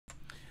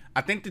I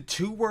think the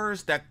two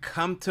words that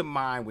come to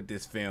mind with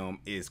this film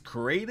is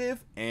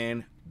creative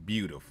and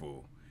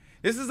beautiful.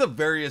 This is a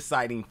very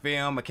exciting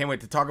film. I can't wait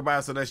to talk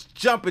about it. So let's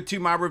jump into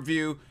my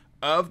review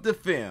of the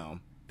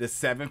film, The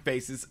Seven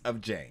Faces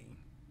of Jane.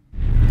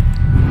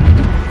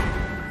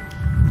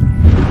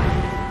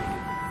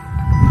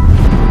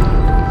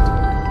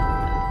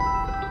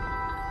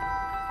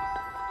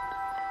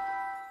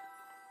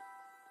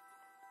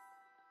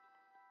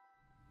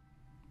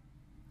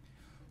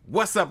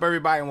 What's up,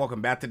 everybody, and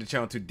welcome back to the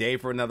channel today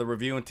for another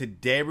review. And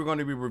today we're going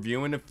to be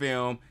reviewing the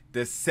film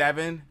The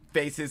Seven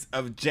Faces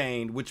of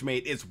Jane, which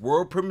made its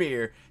world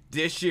premiere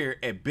this year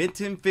at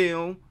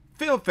Bentonville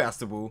Film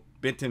Festival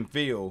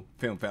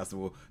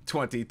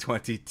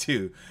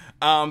 2022.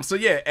 So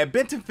yeah, at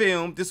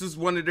Bentonville, this was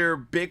one of their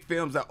big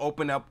films that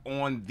opened up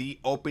on the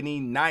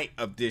opening night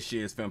of this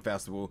year's film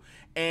festival,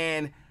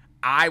 and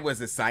I was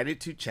excited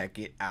to check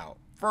it out.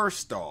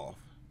 First off,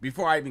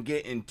 before I even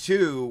get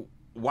into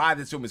why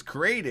this film is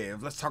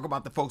creative, let's talk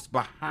about the folks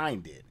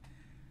behind it.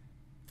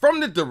 From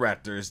the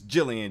directors,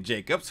 Gillian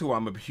Jacobs, who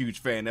I'm a huge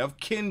fan of,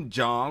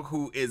 Jeong,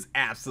 who is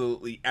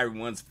absolutely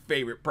everyone's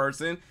favorite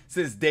person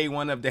since day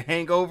one of The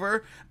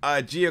Hangover,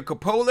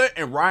 Coppola,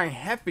 and Ryan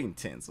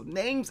Heffington. So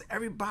names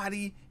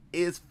everybody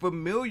is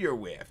familiar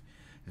with.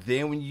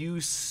 Then when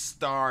you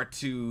start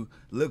to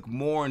look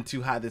more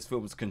into how this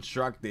film was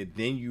constructed,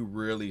 then you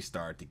really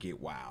start to get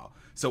wow.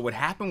 So what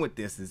happened with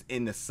this is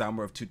in the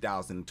summer of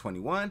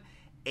 2021,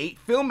 8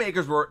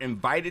 filmmakers were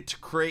invited to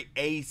create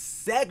a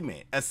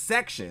section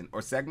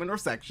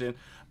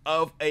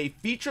of a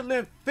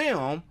feature-length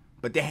film,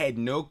 but they had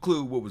no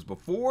clue what was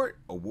before it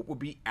or what would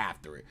be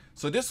after it.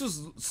 So this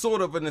was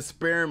sort of an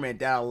experiment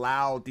that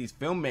allowed these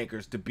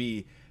filmmakers to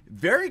be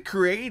very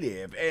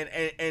creative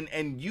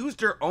and use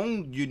their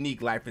own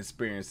unique life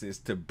experiences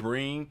to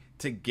bring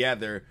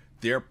together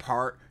their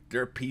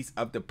piece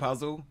of the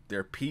puzzle,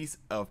 their piece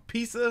of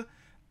pizza,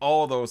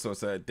 all those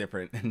sorts of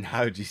different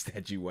analogies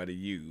that you want to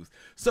use.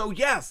 So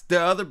yes, the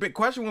other big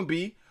question would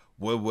be,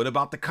 well, what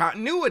about the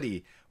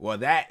continuity? Well,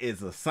 that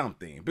is a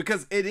something,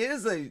 because it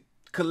is a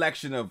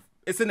collection of,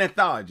 it's an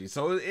anthology,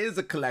 so it is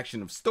a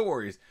collection of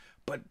stories,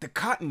 but the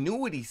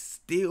continuity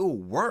still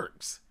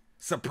works,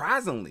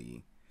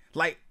 surprisingly.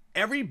 Like,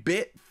 every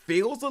bit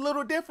feels a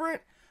little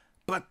different,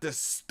 but the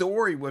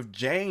story with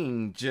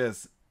Jane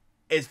just,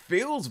 it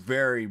feels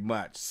very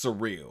much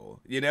surreal,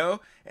 you know?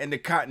 And the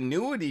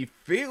continuity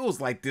feels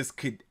like this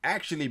could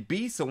actually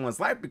be someone's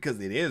life because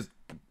it is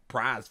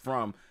prized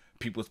from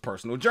people's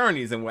personal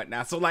journeys and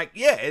whatnot. So like,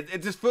 yeah,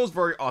 it just feels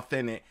very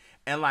authentic.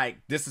 And like,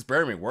 this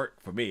experiment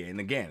worked for me. And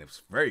again, it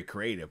was very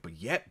creative,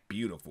 but yet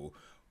beautiful.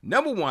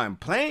 Number one,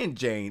 playing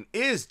Jane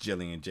is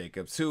Gillian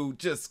Jacobs, who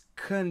just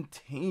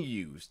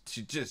continues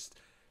to just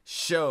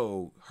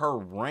show her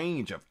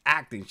range of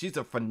acting. She's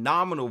a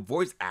phenomenal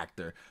voice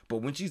actor,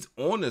 but when she's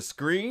on the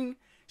screen,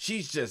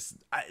 she's just,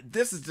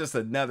 this is just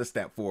another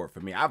step forward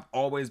for me. I've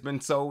always been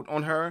sold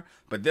on her,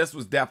 but this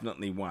was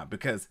definitely one,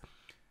 because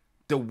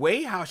the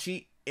way how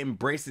she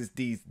embraces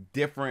these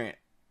different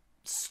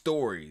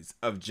stories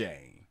of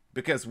Jane,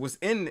 because what's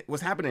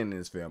happening in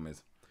this film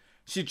is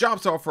she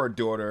drops off her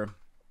daughter,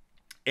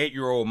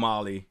 8-year-old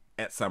Molly,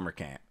 at summer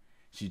camp.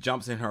 She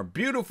jumps in her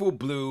beautiful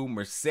blue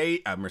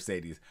Mercedes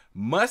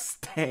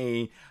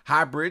Mustang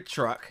hybrid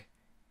truck,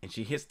 and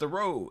she hits the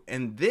road.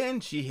 And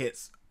then she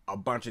hits a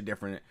bunch of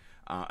different,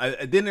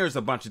 then there's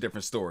a bunch of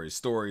different stories.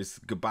 Stories,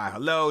 Goodbye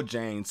Hello,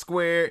 Jane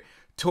Squared,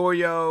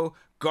 Toyo,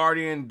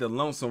 Guardian, The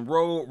Lonesome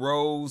Road,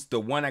 Rose,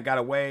 The One That Got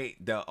Away,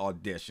 The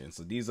Audition.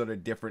 So these are the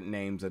different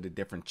names of the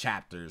different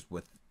chapters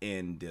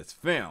within this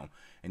film.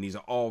 And these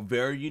are all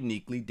very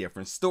uniquely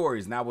different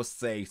stories. And I would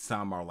say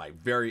some are like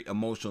very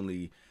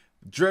emotionally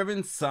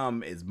driven,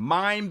 some is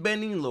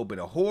mind-bending, a little bit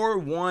of horror.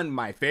 One,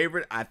 my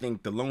favorite, I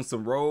think The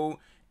Lonesome Road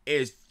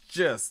is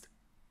just,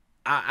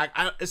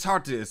 it's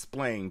hard to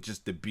explain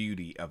just the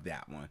beauty of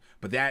that one.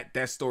 But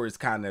that story is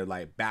kind of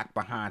like back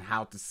behind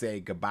how to say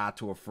goodbye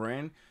to a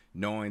friend,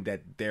 knowing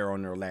that they're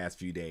on their last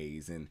few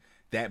days, and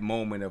that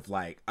moment of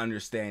like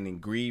understanding,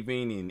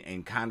 grieving,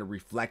 and kind of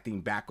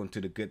reflecting back onto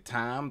the good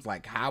times,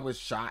 like how it's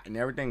shot and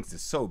everything's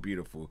just so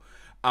beautiful.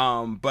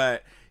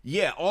 But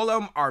yeah, all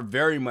of them are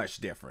very much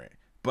different.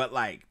 But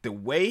like the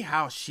way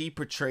how she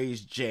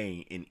portrays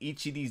Jane in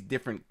each of these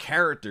different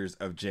characters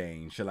of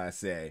Jane, shall I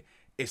say,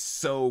 is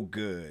so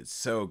good,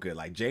 so good.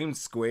 Like Jane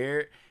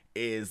Squared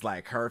is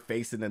like her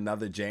facing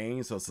another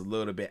Jane, so it's a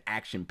little bit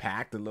action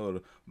packed, a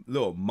little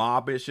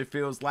mobbish. It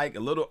feels like a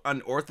little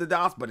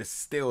unorthodox, but it's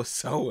still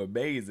so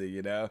amazing,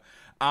 you know.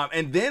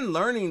 And then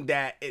learning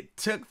that it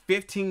took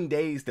 15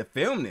 days to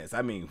film this.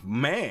 I mean,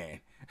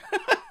 man.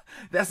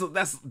 That's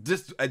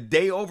just a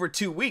day over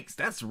 2 weeks.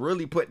 That's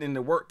really putting in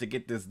the work to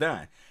get this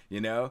done, you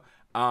know?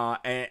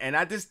 And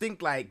I just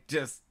think like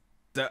just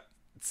the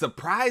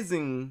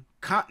surprising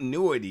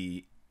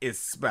continuity is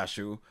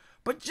special,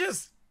 but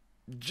just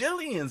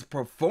Gillian's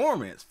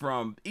performance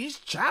from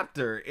each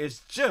chapter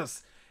is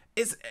just,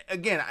 it's,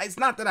 again, it's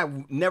not that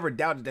I never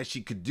doubted that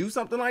she could do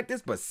something like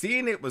this, but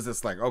seeing it was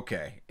just like,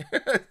 okay,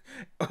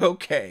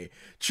 okay,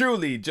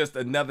 truly just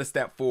another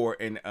step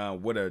forward in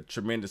what a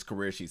tremendous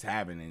career she's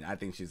having, and I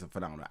think she's a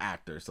phenomenal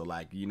actor. So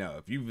like, you know,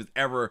 if you was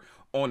ever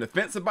on the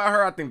fence about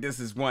her, I think this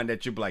is one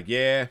that you'd be like,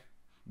 yeah,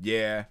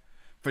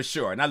 for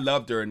sure. And I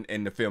loved her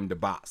in the film The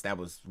Box. That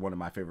was one of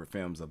my favorite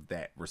films of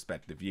that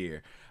respective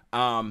year.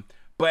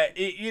 But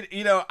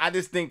you know, I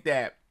just think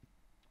that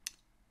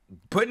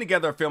putting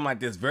together a film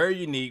like this, very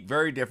unique,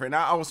 very different.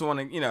 And I also want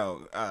to, you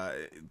know,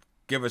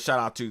 give a shout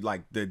out to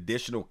like the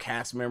additional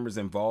cast members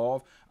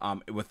involved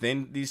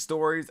within these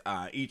stories,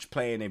 each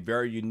playing a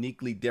very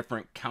uniquely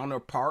different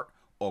counterpart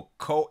or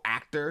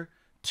co-actor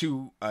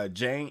to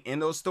Jeong in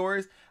those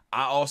stories.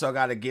 I also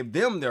got to give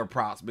them their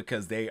props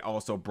because they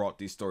also brought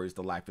these stories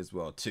to life as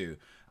well too.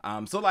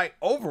 So like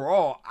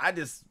overall, I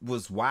just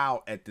was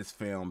wowed at this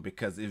film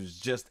because it was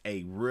just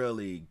a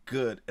really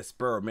good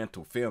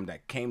experimental film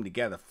that came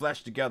together,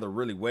 fleshed together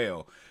really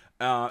well.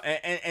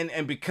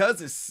 And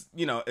because it's,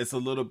 you know, it's a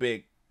little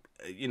bit,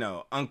 you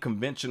know,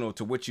 unconventional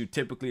to what you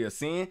typically are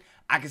seeing,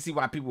 I can see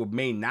why people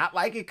may not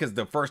like it, because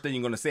the first thing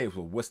you're going to say is,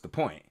 well, what's the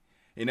point?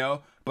 You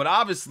know, but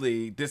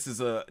obviously this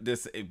is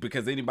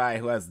because anybody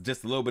who has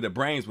just a little bit of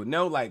brains would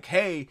know, like,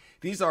 hey,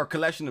 these are a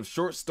collection of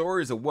short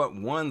stories of what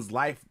one's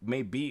life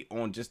may be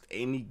on just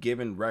any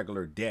given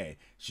regular day.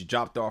 She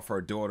dropped off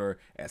her daughter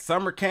at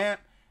summer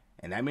camp,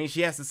 and that means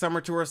she has the summer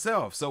to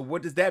herself. So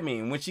what does that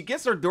mean? When she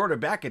gets her daughter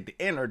back at the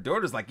end, her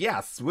daughter's like, yeah,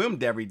 I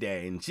swimmed every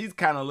day. And she's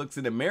kind of looks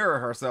in the mirror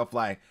herself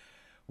like,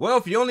 well,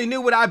 if you only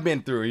knew what I've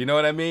been through, you know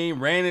what I mean?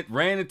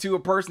 Ran into a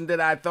person that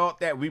I thought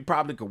that we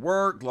probably could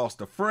work, lost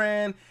a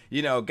friend,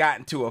 you know, got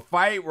into a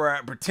fight where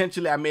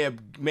potentially I may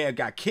have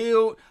got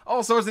killed.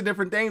 All sorts of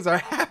different things are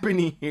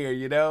happening here,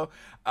 you know?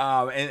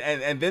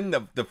 And then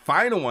the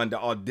final one, the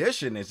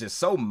audition, is just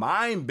so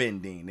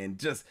mind-bending and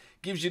just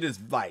gives you this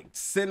like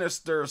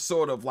sinister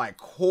sort of like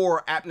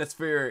horror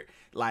atmospheric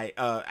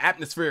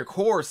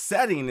horror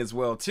setting as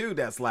well too.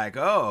 That's like,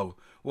 oh,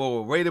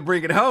 well, way to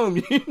bring it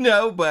home, you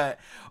know. But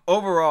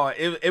overall,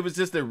 it was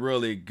just a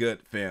really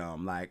good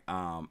film. Like,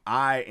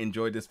 I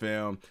enjoyed this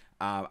film.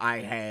 I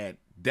had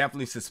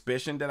definitely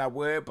suspicion that I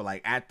would, but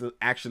like after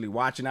actually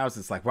watching, I was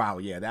just like, wow,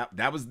 yeah,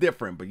 that was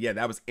different. But yeah,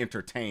 that was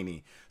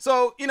entertaining.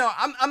 So, you know,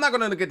 I'm not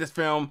gonna look at this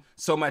film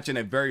so much in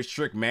a very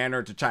strict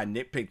manner to try and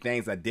nitpick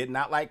things I did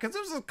not like, because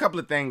there was a couple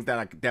of things that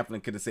I definitely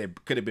could have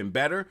said could have been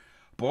better.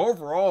 But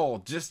overall,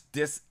 just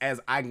this, as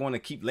I want to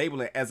keep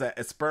labeling it, as an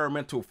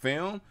experimental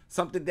film,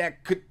 something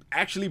that could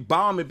actually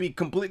bomb and be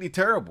completely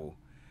terrible.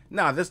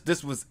 No,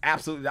 this was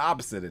absolutely the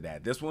opposite of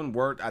that. This one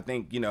worked. I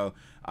think, you know,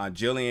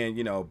 Gillian,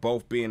 you know,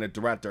 both being a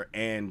director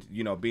and,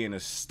 you know, being a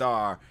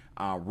star,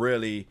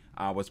 really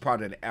was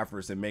part of the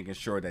efforts in making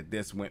sure that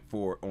this went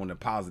forward on the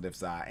positive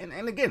side.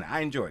 And again,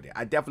 I enjoyed it.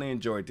 I definitely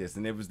enjoyed this.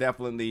 And it was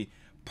definitely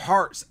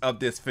parts of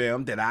this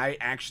film that I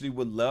actually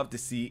would love to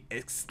see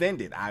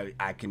extended.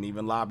 I can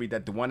even lobby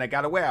that the one that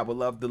got away, I would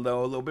love to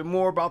know a little bit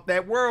more about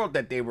that world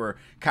that they were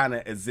kind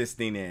of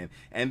existing in.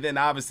 And then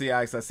obviously,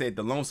 as I said,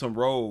 The Lonesome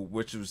Road,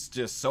 which was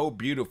just so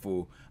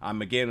beautiful.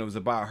 Again, it was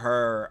about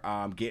her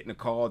getting a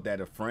call that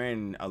a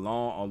friend, a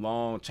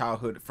long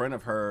childhood friend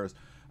of hers,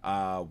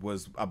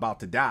 was about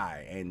to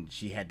die, and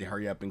she had to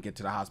hurry up and get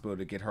to the hospital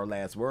to get her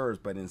last words.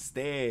 But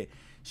instead,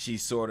 she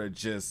sort of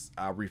just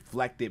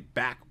reflected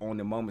back on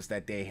the moments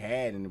that they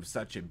had, and it was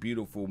such a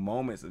beautiful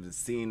moments of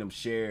just seeing them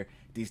share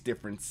these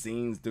different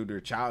scenes through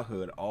their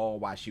childhood, all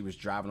while she was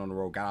driving on the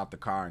road, got out the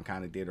car and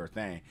kind of did her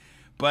thing.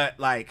 But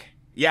like,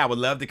 yeah, I would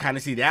love to kind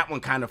of see that one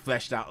kind of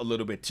fleshed out a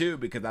little bit too,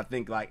 because I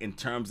think like in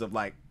terms of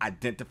like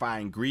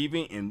identifying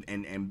grieving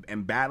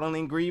and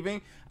battling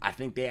grieving, I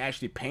think they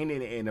actually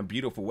painted it in a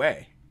beautiful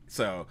way.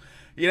 So,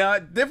 you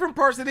know, different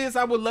parts of this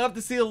I would love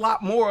to see a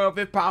lot more of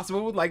if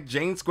possible. Like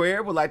Jane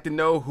Square would like to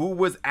know who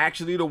was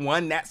actually the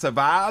one that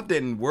survived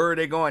and where are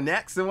they going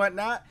next and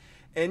whatnot.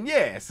 And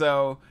yeah,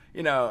 so,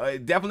 you know,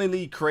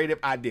 definitely creative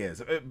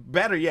ideas.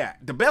 Better yet,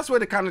 the best way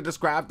to kind of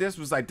describe this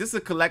was like, this is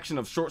a collection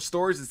of short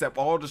stories, except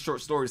all the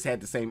short stories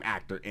had the same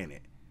actor in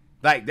it.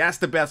 Like, that's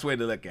the best way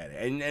to look at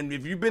it. And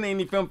if you've been to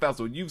any film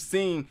festival, you've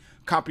seen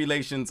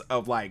compilations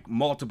of like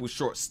multiple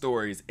short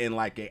stories in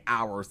like an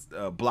hour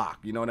block.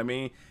 You know what I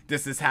mean?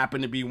 This has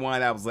happened to be one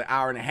that was an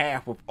hour and a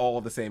half with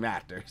all the same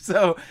actor.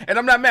 So, and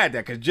I'm not mad at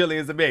that because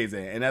Julian is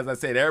amazing. And as I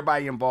said,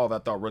 everybody involved I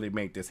thought really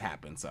made this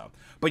happen. So,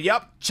 but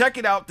yep, check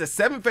it out. The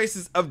Seven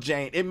Faces of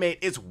Jane. It made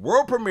its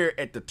world premiere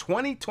at the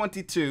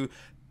 2022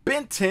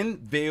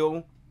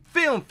 Bentonville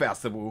Film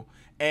Festival.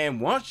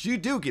 And once you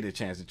do get a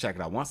chance to check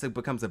it out, once it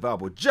becomes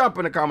available, jump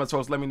in the comments,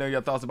 folks. Let me know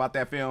your thoughts about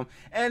that film.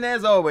 And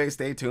as always,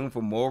 stay tuned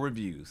for more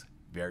reviews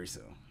very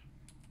soon.